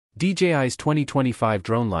DJI's 2025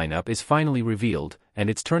 drone lineup is finally revealed, and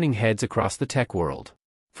it's turning heads across the tech world.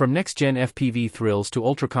 From next-gen FPV thrills to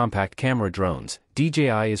ultra-compact camera drones,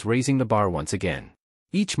 DJI is raising the bar once again.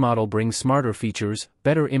 Each model brings smarter features,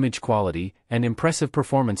 better image quality, and impressive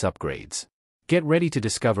performance upgrades. Get ready to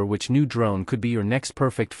discover which new drone could be your next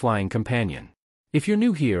perfect flying companion. If you're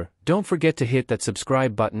new here, don't forget to hit that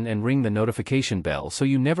subscribe button and ring the notification bell so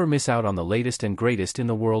you never miss out on the latest and greatest in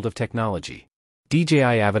the world of technology.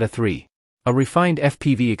 DJI Avata 3. A refined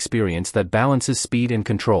FPV experience that balances speed and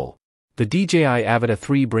control. The DJI Avata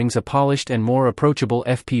 3 brings a polished and more approachable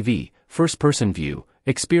FPV, first-person view,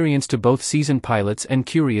 experience to both seasoned pilots and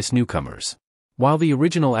curious newcomers. While the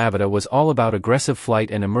original Avata was all about aggressive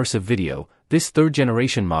flight and immersive video, this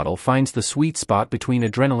third-generation model finds the sweet spot between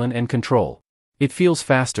adrenaline and control. It feels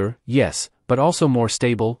faster, yes, but also more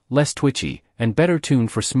stable, less twitchy, and better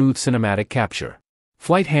tuned for smooth cinematic capture.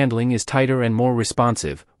 Flight handling is tighter and more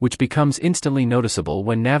responsive, which becomes instantly noticeable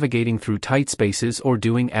when navigating through tight spaces or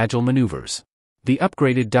doing agile maneuvers. The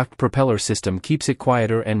upgraded duct propeller system keeps it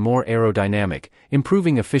quieter and more aerodynamic,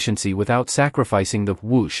 improving efficiency without sacrificing the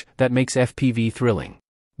whoosh that makes FPV thrilling.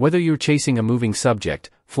 Whether you're chasing a moving subject,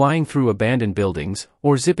 flying through abandoned buildings,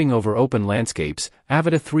 or zipping over open landscapes,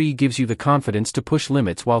 Avata 3 gives you the confidence to push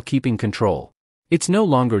limits while keeping control. It's no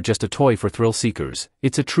longer just a toy for thrill seekers,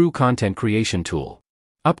 it's a true content creation tool.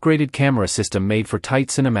 Upgraded camera system made for tight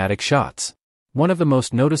cinematic shots. One of the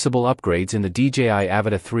most noticeable upgrades in the DJI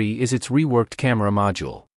Avata 3 is its reworked camera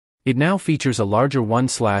module. It now features a larger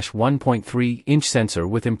 1/1.3-inch sensor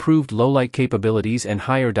with improved low-light capabilities and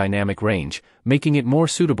higher dynamic range, making it more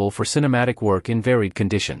suitable for cinematic work in varied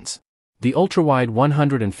conditions. The ultra-wide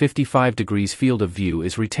 155 degrees field of view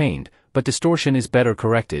is retained, but distortion is better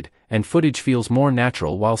corrected, and footage feels more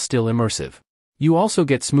natural while still immersive. You also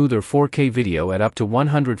get smoother 4K video at up to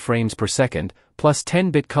 100 frames per second, plus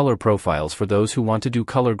 10-bit color profiles for those who want to do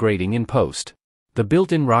color grading in post. The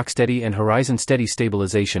built-in rocksteady and horizon-steady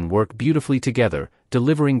stabilization work beautifully together,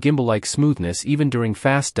 delivering gimbal-like smoothness even during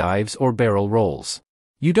fast dives or barrel rolls.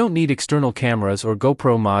 You don't need external cameras or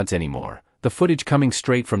GoPro mods anymore. The footage coming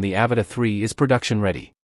straight from the Avata 3 is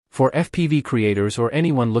production-ready. For FPV creators or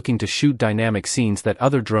anyone looking to shoot dynamic scenes that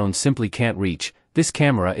other drones simply can't reach, this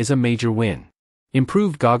camera is a major win.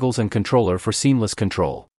 Improved goggles and controller for seamless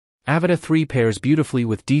control. Avata 3 pairs beautifully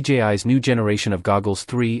with DJI's new generation of Goggles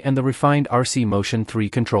 3 and the refined RC Motion 3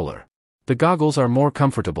 controller. The goggles are more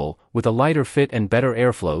comfortable, with a lighter fit and better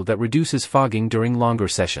airflow that reduces fogging during longer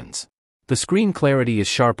sessions. The screen clarity is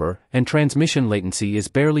sharper, and transmission latency is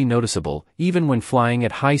barely noticeable, even when flying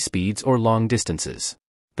at high speeds or long distances.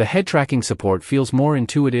 The head tracking support feels more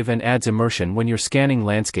intuitive and adds immersion when you're scanning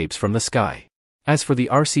landscapes from the sky. As for the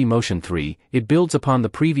RC Motion 3, it builds upon the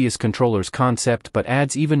previous controller's concept but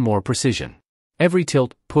adds even more precision. Every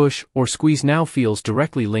tilt, push, or squeeze now feels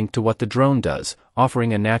directly linked to what the drone does,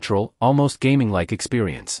 offering a natural, almost gaming-like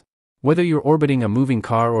experience. Whether you're orbiting a moving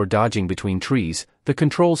car or dodging between trees, the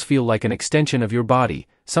controls feel like an extension of your body,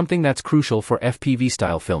 something that's crucial for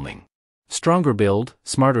FPV-style filming. Stronger build,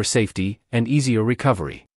 smarter safety, and easier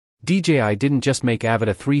recovery. DJI didn't just make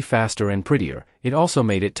Avata 3 faster and prettier, it also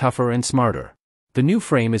made it tougher and smarter. The new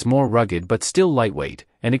frame is more rugged but still lightweight,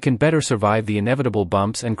 and it can better survive the inevitable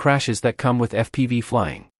bumps and crashes that come with FPV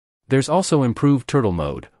flying. There's also improved turtle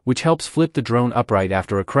mode, which helps flip the drone upright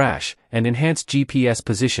after a crash, and enhanced GPS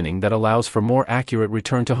positioning that allows for more accurate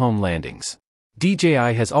return-to-home landings.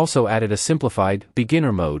 DJI has also added a simplified,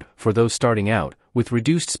 beginner mode, for those starting out, with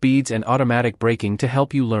reduced speeds and automatic braking to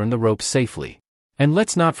help you learn the ropes safely. And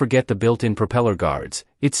let's not forget the built-in propeller guards.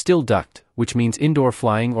 It's still duct, which means indoor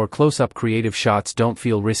flying or close-up creative shots don't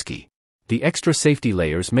feel risky. The extra safety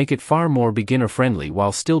layers make it far more beginner-friendly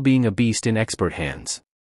while still being a beast in expert hands.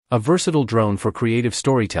 A versatile drone for creative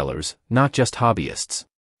storytellers, not just hobbyists.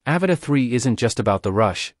 Avata 3 isn't just about the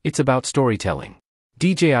rush, it's about storytelling.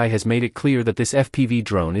 DJI has made it clear that this FPV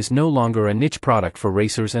drone is no longer a niche product for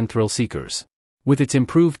racers and thrill seekers. With its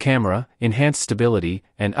improved camera, enhanced stability,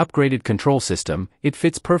 and upgraded control system, it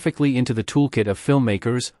fits perfectly into the toolkit of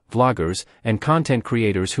filmmakers, vloggers, and content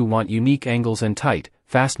creators who want unique angles and tight,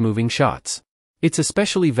 fast-moving shots. It's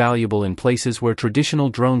especially valuable in places where traditional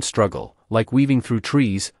drones struggle, like weaving through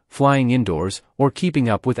trees, flying indoors, or keeping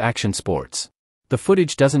up with action sports. The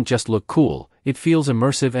footage doesn't just look cool, it feels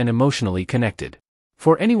immersive and emotionally connected.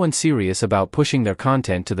 For anyone serious about pushing their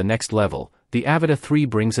content to the next level, the Avata 3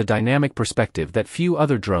 brings a dynamic perspective that few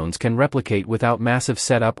other drones can replicate without massive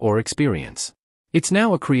setup or experience. It's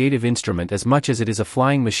now a creative instrument as much as it is a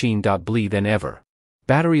flying machine. Than ever.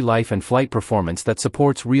 Battery life and flight performance that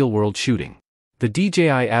supports real-world shooting. The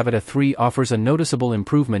DJI Avata 3 offers a noticeable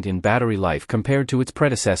improvement in battery life compared to its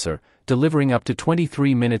predecessor, delivering up to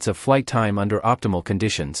 23 minutes of flight time under optimal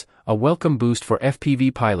conditions, a welcome boost for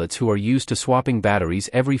FPV pilots who are used to swapping batteries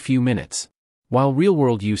every few minutes. While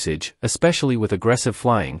real-world usage, especially with aggressive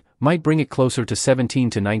flying, might bring it closer to 17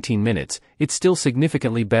 to 19 minutes, it's still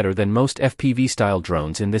significantly better than most FPV-style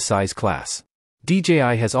drones in this size class.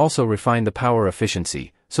 DJI has also refined the power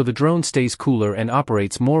efficiency, so the drone stays cooler and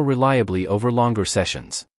operates more reliably over longer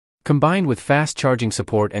sessions. Combined with fast charging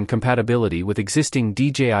support and compatibility with existing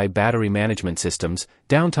DJI battery management systems,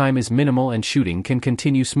 downtime is minimal and shooting can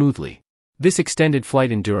continue smoothly. This extended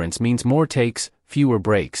flight endurance means more takes, fewer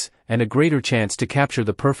breaks, and a greater chance to capture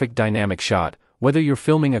the perfect dynamic shot, whether you're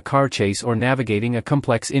filming a car chase or navigating a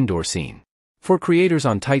complex indoor scene. For creators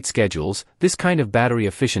on tight schedules, this kind of battery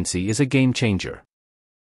efficiency is a game changer.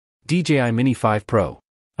 DJI Mini 5 Pro.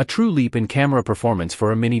 A true leap in camera performance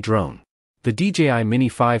for a mini drone. The DJI Mini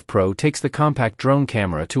 5 Pro takes the compact drone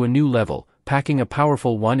camera to a new level, packing a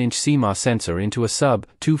powerful 1-inch CMOS sensor into a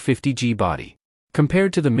sub-250G body.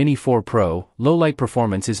 Compared to the Mini 4 Pro, low-light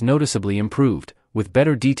performance is noticeably improved, with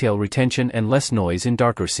better detail retention and less noise in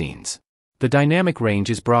darker scenes. The dynamic range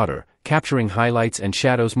is broader, capturing highlights and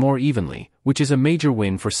shadows more evenly, which is a major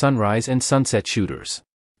win for sunrise and sunset shooters.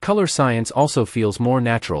 Color science also feels more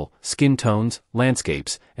natural, skin tones,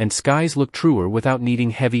 landscapes, and skies look truer without needing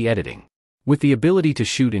heavy editing. With the ability to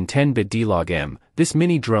shoot in 10-bit D-Log-M, this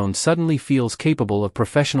mini drone suddenly feels capable of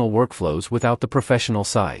professional workflows without the professional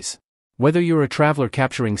size. Whether you're a traveler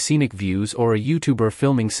capturing scenic views or a YouTuber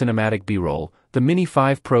filming cinematic B-roll, the Mini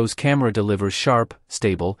 5 Pro's camera delivers sharp,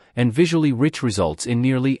 stable, and visually rich results in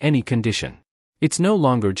nearly any condition. It's no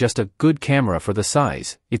longer just a good camera for the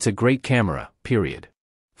size, it's a great camera, period.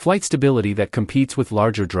 Flight stability that competes with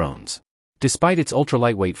larger drones. Despite its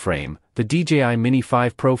ultra-lightweight frame, the DJI Mini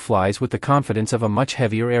 5 Pro flies with the confidence of a much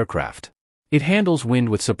heavier aircraft. It handles wind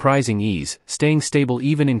with surprising ease, staying stable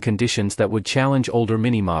even in conditions that would challenge older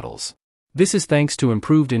Mini models. This is thanks to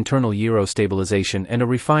improved internal gyro stabilization and a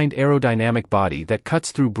refined aerodynamic body that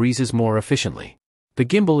cuts through breezes more efficiently. The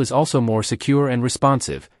gimbal is also more secure and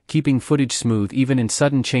responsive, keeping footage smooth even in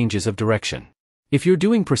sudden changes of direction. If you're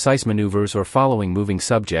doing precise maneuvers or following moving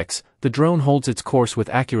subjects, the drone holds its course with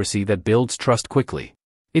accuracy that builds trust quickly.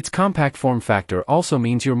 Its compact form factor also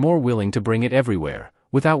means you're more willing to bring it everywhere,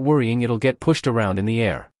 without worrying it'll get pushed around in the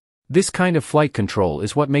air. This kind of flight control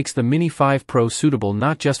is what makes the Mini 5 Pro suitable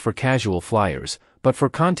not just for casual flyers, but for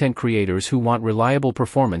content creators who want reliable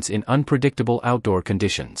performance in unpredictable outdoor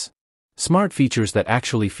conditions. Smart features that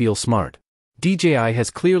actually feel smart. DJI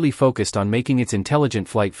has clearly focused on making its intelligent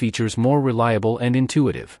flight features more reliable and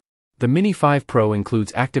intuitive. The Mini 5 Pro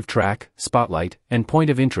includes Active Track, Spotlight, and Point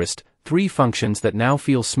of Interest, 3 functions that now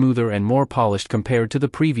feel smoother and more polished compared to the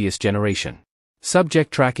previous generation.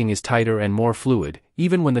 Subject tracking is tighter and more fluid,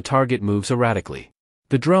 even when the target moves erratically.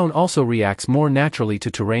 The drone also reacts more naturally to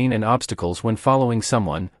terrain and obstacles when following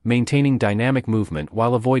someone, maintaining dynamic movement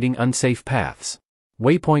while avoiding unsafe paths.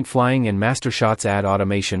 Waypoint flying and master shots add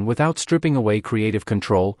automation without stripping away creative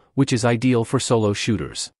control, which is ideal for solo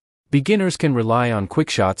shooters. Beginners can rely on quick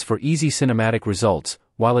shots for easy cinematic results,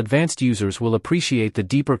 while advanced users will appreciate the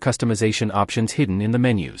deeper customization options hidden in the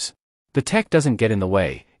menus. The tech doesn't get in the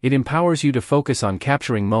way, it empowers you to focus on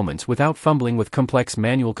capturing moments without fumbling with complex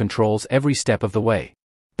manual controls every step of the way.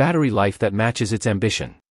 Battery life that matches its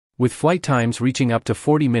ambition. With flight times reaching up to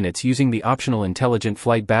 40 minutes using the optional Intelligent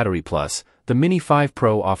Flight Battery Plus, the Mini 5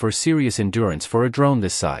 Pro offers serious endurance for a drone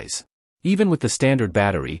this size. Even with the standard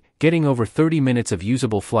battery, getting over 30 minutes of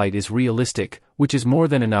usable flight is realistic, which is more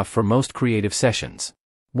than enough for most creative sessions.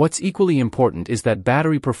 What's equally important is that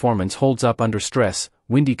battery performance holds up under stress.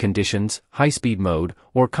 Windy conditions, high-speed mode,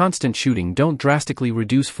 or constant shooting don't drastically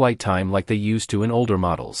reduce flight time like they used to in older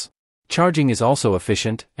models. Charging is also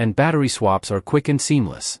efficient, and battery swaps are quick and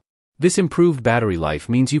seamless. This improved battery life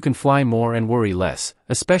means you can fly more and worry less,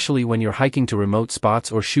 especially when you're hiking to remote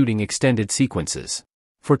spots or shooting extended sequences.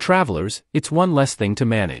 For travelers, it's one less thing to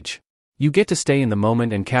manage. You get to stay in the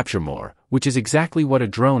moment and capture more, which is exactly what a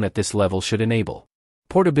drone at this level should enable.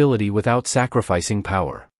 Portability without sacrificing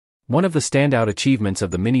power. One of the standout achievements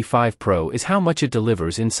of the Mini 5 Pro is how much it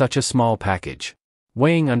delivers in such a small package.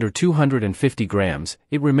 Weighing under 250 grams,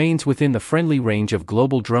 it remains within the friendly range of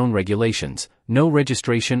global drone regulations, no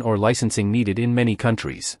registration or licensing needed in many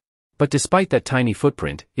countries. But despite that tiny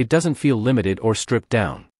footprint, it doesn't feel limited or stripped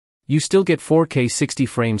down. You still get 4K 60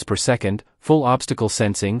 frames per second, full obstacle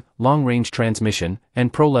sensing, long-range transmission,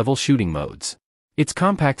 and pro-level shooting modes. Its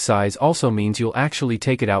compact size also means you'll actually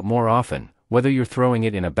take it out more often, whether you're throwing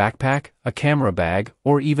it in a backpack, a camera bag,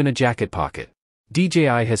 or even a jacket pocket.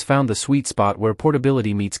 DJI has found the sweet spot where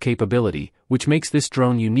portability meets capability, which makes this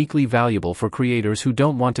drone uniquely valuable for creators who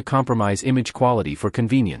don't want to compromise image quality for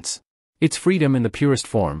convenience. It's freedom in the purest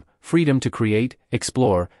form, freedom to create,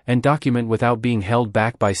 explore, and document without being held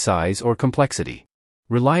back by size or complexity.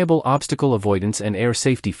 Reliable obstacle avoidance and air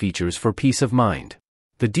safety features for peace of mind.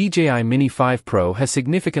 The DJI Mini 5 Pro has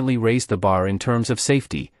significantly raised the bar in terms of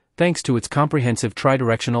safety, thanks to its comprehensive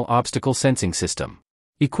tridirectional obstacle sensing system.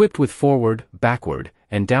 Equipped with forward, backward,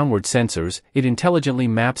 and downward sensors, it intelligently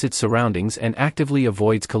maps its surroundings and actively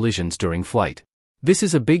avoids collisions during flight. This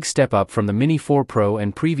is a big step up from the Mini 4 Pro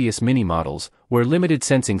and previous Mini models, where limited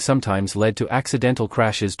sensing sometimes led to accidental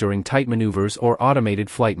crashes during tight maneuvers or automated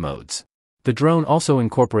flight modes. The drone also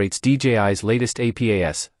incorporates DJI's latest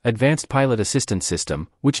APAS, Advanced Pilot Assistance System,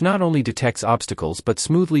 which not only detects obstacles but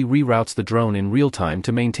smoothly reroutes the drone in real time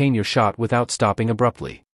to maintain your shot without stopping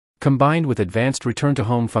abruptly. Combined with advanced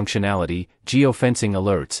return-to-home functionality, geofencing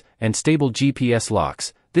alerts, and stable GPS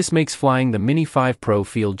locks, this makes flying the Mini 5 Pro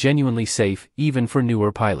feel genuinely safe, even for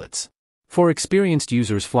newer pilots. For experienced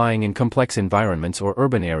users flying in complex environments or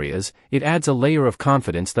urban areas, it adds a layer of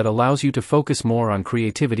confidence that allows you to focus more on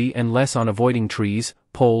creativity and less on avoiding trees,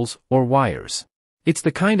 poles, or wires. It's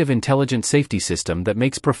the kind of intelligent safety system that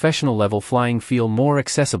makes professional-level flying feel more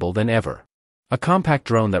accessible than ever. A compact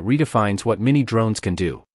drone that redefines what mini drones can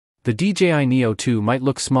do. The DJI Neo 2 might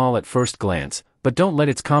look small at first glance, but don't let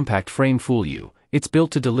its compact frame fool you. It's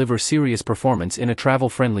built to deliver serious performance in a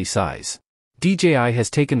travel-friendly size. DJI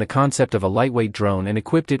has taken the concept of a lightweight drone and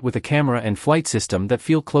equipped it with a camera and flight system that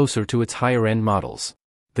feel closer to its higher-end models.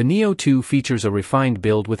 The Neo 2 features a refined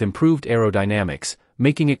build with improved aerodynamics,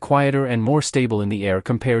 making it quieter and more stable in the air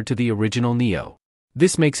compared to the original Neo.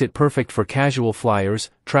 This makes it perfect for casual flyers,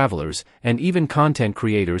 travelers, and even content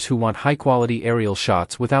creators who want high-quality aerial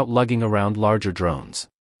shots without lugging around larger drones.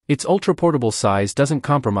 Its ultra-portable size doesn't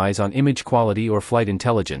compromise on image quality or flight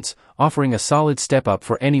intelligence, offering a solid step up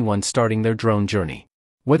for anyone starting their drone journey.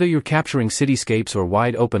 Whether you're capturing cityscapes or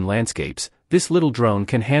wide-open landscapes, this little drone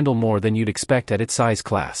can handle more than you'd expect at its size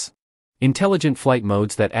class. Intelligent flight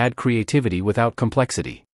modes that add creativity without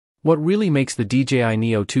complexity. What really makes the DJI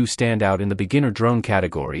Neo 2 stand out in the beginner drone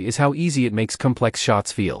category is how easy it makes complex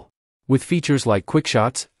shots feel. With features like quick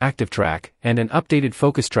shots, active track, and an updated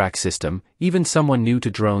focus track system, even someone new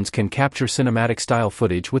to drones can capture cinematic-style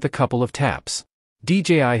footage with a couple of taps.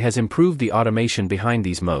 DJI has improved the automation behind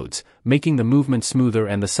these modes, making the movement smoother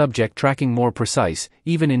and the subject tracking more precise,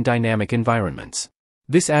 even in dynamic environments.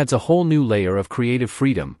 This adds a whole new layer of creative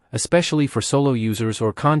freedom, especially for solo users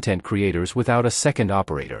or content creators without a second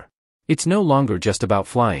operator. It's no longer just about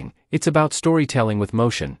flying, it's about storytelling with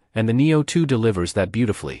motion, and the Neo 2 delivers that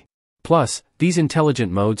beautifully. Plus, these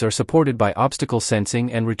intelligent modes are supported by obstacle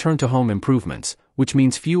sensing and return-to-home improvements, which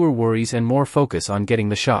means fewer worries and more focus on getting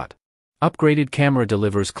the shot. Upgraded camera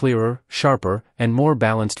delivers clearer, sharper, and more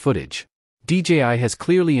balanced footage. DJI has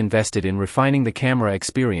clearly invested in refining the camera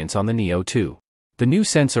experience on the Neo 2. The new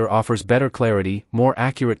sensor offers better clarity, more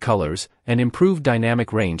accurate colors, and improved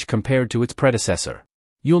dynamic range compared to its predecessor.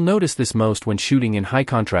 You'll notice this most when shooting in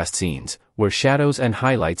high-contrast scenes, where shadows and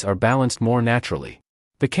highlights are balanced more naturally.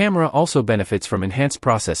 The camera also benefits from enhanced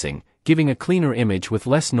processing, giving a cleaner image with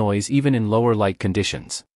less noise even in lower light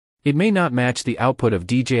conditions. It may not match the output of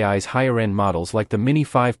DJI's higher-end models like the Mini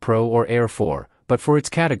 5 Pro or Air 4, but for its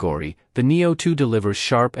category, the Neo 2 delivers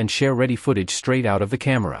sharp and share-ready footage straight out of the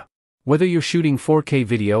camera. Whether you're shooting 4K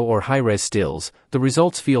video or high-res stills, the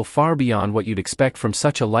results feel far beyond what you'd expect from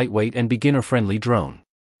such a lightweight and beginner-friendly drone.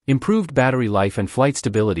 Improved battery life and flight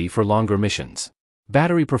stability for longer missions.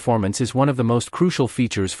 Battery performance is one of the most crucial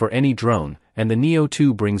features for any drone, and the Neo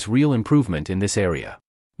 2 brings real improvement in this area.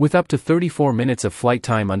 With up to 34 minutes of flight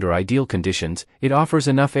time under ideal conditions, it offers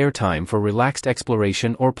enough airtime for relaxed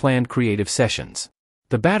exploration or planned creative sessions.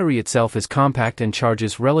 The battery itself is compact and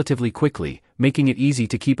charges relatively quickly, making it easy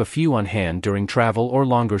to keep a few on hand during travel or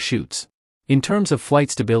longer shoots. In terms of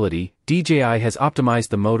flight stability, DJI has optimized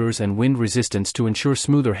the motors and wind resistance to ensure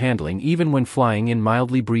smoother handling even when flying in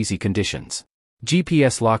mildly breezy conditions.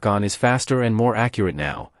 GPS lock-on is faster and more accurate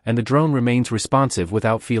now, and the drone remains responsive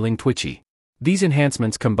without feeling twitchy. These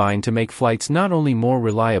enhancements combine to make flights not only more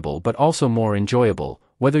reliable but also more enjoyable,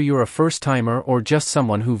 whether you're a first-timer or just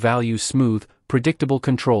someone who values smooth, predictable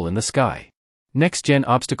control in the sky. Next-gen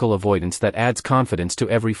obstacle avoidance that adds confidence to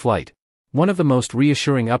every flight. One of the most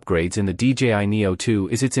reassuring upgrades in the DJI Neo 2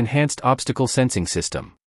 is its enhanced obstacle sensing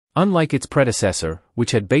system. Unlike its predecessor,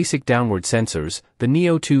 which had basic downward sensors, the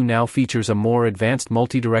Neo 2 now features a more advanced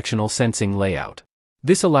multidirectional sensing layout.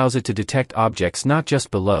 This allows it to detect objects not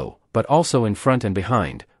just below, but also in front and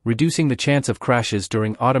behind, reducing the chance of crashes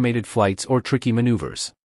during automated flights or tricky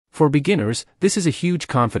maneuvers. For beginners, this is a huge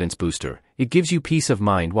confidence booster. It gives you peace of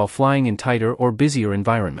mind while flying in tighter or busier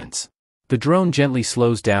environments. The drone gently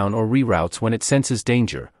slows down or reroutes when it senses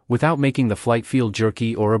danger, without making the flight feel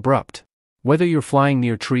jerky or abrupt. Whether you're flying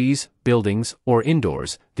near trees, buildings, or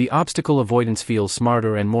indoors, the obstacle avoidance feels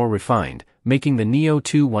smarter and more refined, making the Neo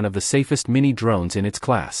 2 one of the safest mini drones in its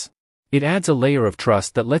class. It adds a layer of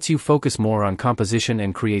trust that lets you focus more on composition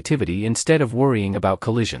and creativity instead of worrying about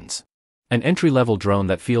collisions. An entry-level drone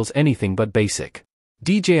that feels anything but basic.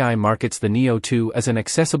 DJI markets the Neo 2 as an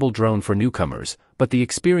accessible drone for newcomers, but the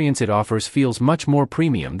experience it offers feels much more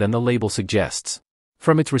premium than the label suggests.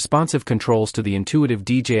 From its responsive controls to the intuitive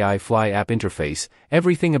DJI Fly app interface,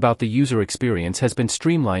 everything about the user experience has been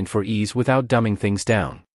streamlined for ease without dumbing things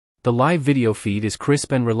down. The live video feed is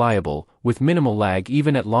crisp and reliable, with minimal lag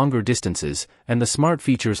even at longer distances, and the smart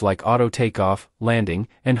features like auto takeoff, landing,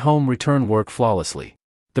 and home return work flawlessly.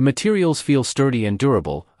 The materials feel sturdy and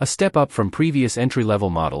durable, a step up from previous entry-level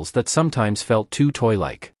models that sometimes felt too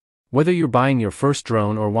toy-like. Whether you're buying your first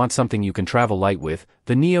drone or want something you can travel light with,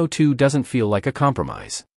 the Neo 2 doesn't feel like a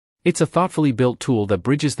compromise. It's a thoughtfully built tool that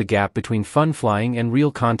bridges the gap between fun flying and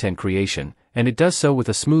real content creation, and it does so with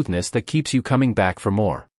a smoothness that keeps you coming back for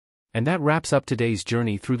more. And that wraps up today's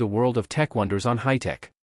journey through the world of tech wonders on high-tech.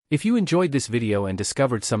 If you enjoyed this video and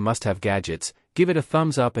discovered some must-have gadgets, give it a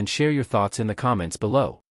thumbs up and share your thoughts in the comments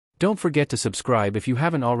below. Don't forget to subscribe if you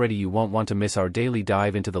haven't already. You won't want to miss our daily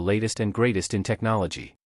dive into the latest and greatest in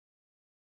technology.